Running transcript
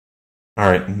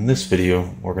Alright, in this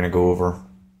video we're going to go over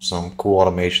some cool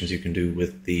automations you can do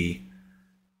with the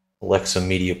Alexa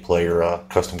Media Player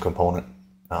custom component.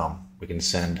 We can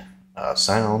send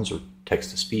sounds or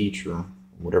text-to-speech or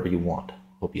whatever you want.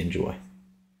 Hope you enjoy.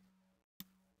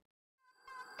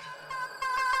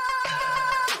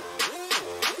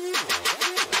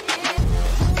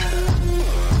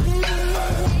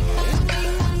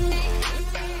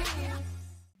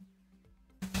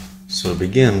 So to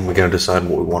begin, we got to decide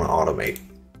what we want to automate.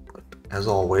 But as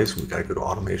always, we got to go to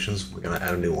automations. We're going to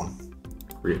add a new one.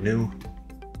 Create new.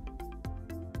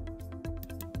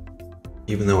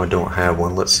 Even though I don't have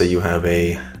one, let's say you have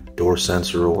a door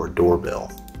sensor or a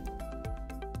doorbell.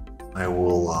 I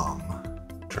will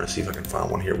try to see if I can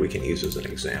find one here we can use as an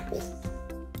example.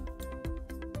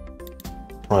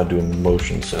 Probably do a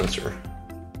motion sensor.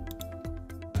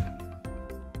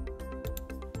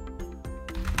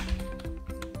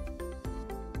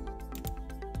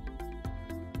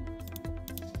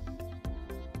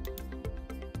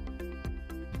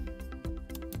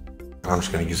 I'm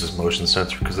just going to use this motion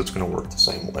sensor because it's going to work the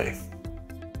same way.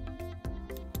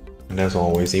 And as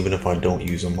always, even if I don't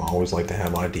use them, I always like to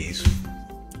have IDs.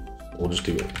 We'll just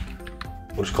do it.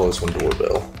 We'll just call this one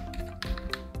doorbell.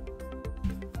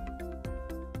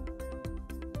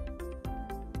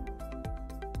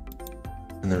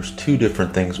 And there's two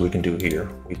different things we can do here.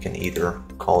 We can either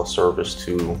call a service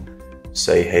to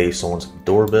say, hey, someone's at the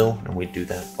doorbell, and we do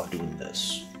that by doing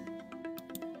this.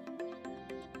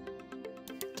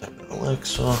 Type in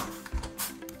Alexa,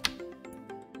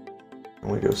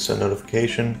 and we go send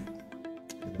notification.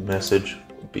 The message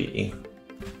will be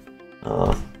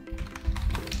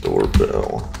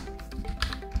doorbell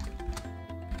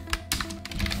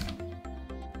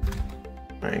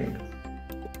ring.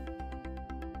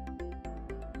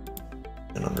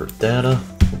 And under data,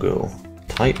 we'll go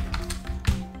type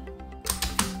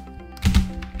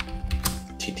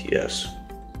TTS.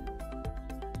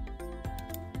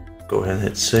 Go ahead and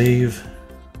hit save.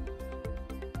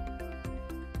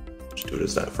 Just do it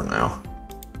as that for now.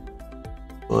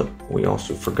 But we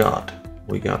also forgot.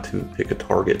 We got to pick a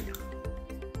target,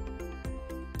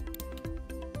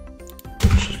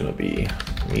 which is going to be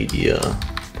media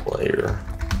player.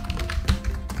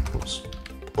 Oops,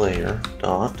 player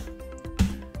dot.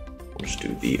 We'll just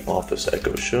do the Office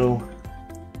Echo Show. Go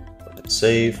ahead and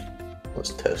save.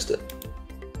 Let's test it.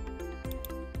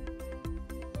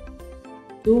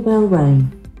 Doorbell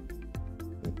rang.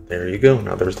 There you go.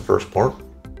 Now there's the first part.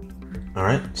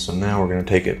 Alright, so now we're going to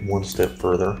take it one step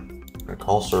further. We're going to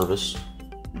call service.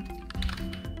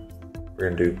 We're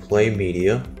going to do play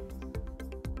media.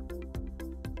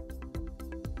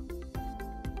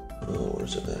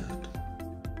 Where's it at?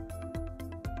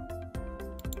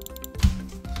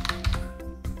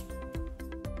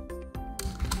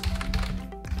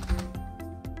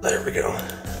 There we go.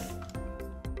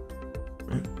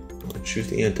 Choose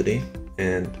the entity,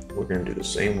 and we're going to do the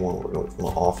same one. We're going from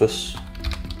the Office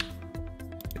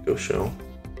Echo Show,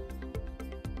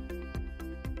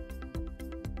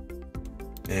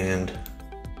 and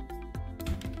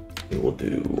we will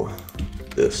do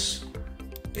this.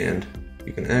 And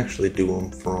you can actually do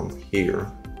them from here.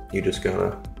 You just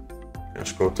gotta kind of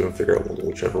scroll through and figure out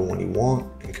whichever one you want,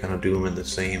 and kind of do them in the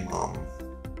same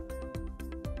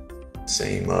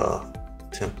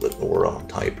template or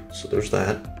type. So there's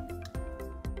that.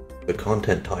 The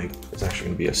content type is actually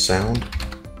going to be a sound.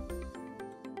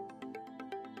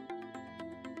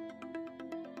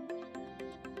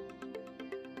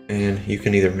 And you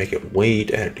can either make it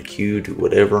wait, add it to queue, do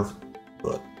whatever,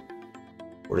 but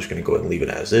we're just going to go ahead and leave it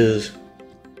as is.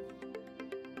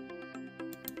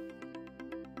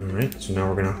 Alright, so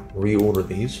now we're going to reorder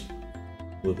these.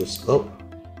 Move this up,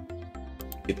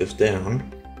 get this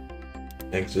down,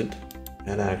 exit,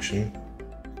 add action.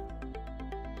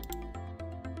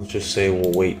 Let's just say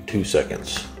we'll wait 2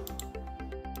 seconds.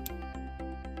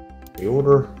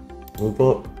 Reorder, move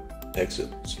up,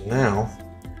 exit. So now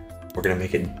we're going to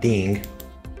make it ding,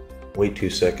 wait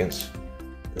 2 seconds,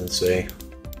 and say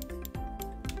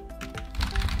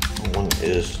someone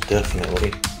is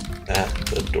definitely at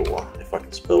the door. If I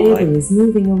can spell right. Avery is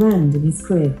moving around in his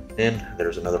crib. And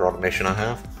there's another automation I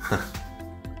have.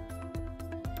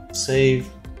 Save,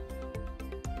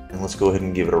 and let's go ahead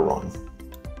and give it a run.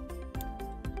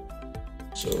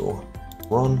 So,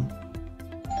 run.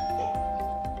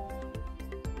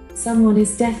 Someone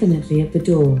is definitely at the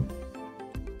door.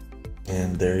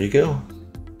 And there you go.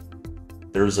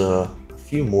 There's a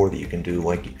few more that you can do.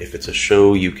 Like if it's a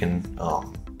show, you can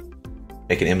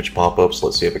make an image pop up. So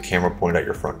let's say you have a camera pointed at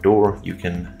your front door. You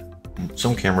can.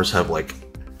 Some cameras have like,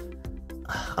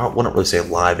 I wouldn't really say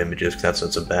live images because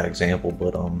that's a bad example,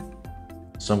 but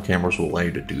Some cameras will allow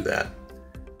you to do that.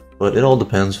 But it all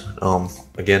depends.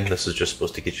 Again, this is just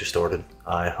supposed to get you started.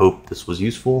 I hope this was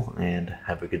useful, and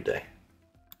have a good day.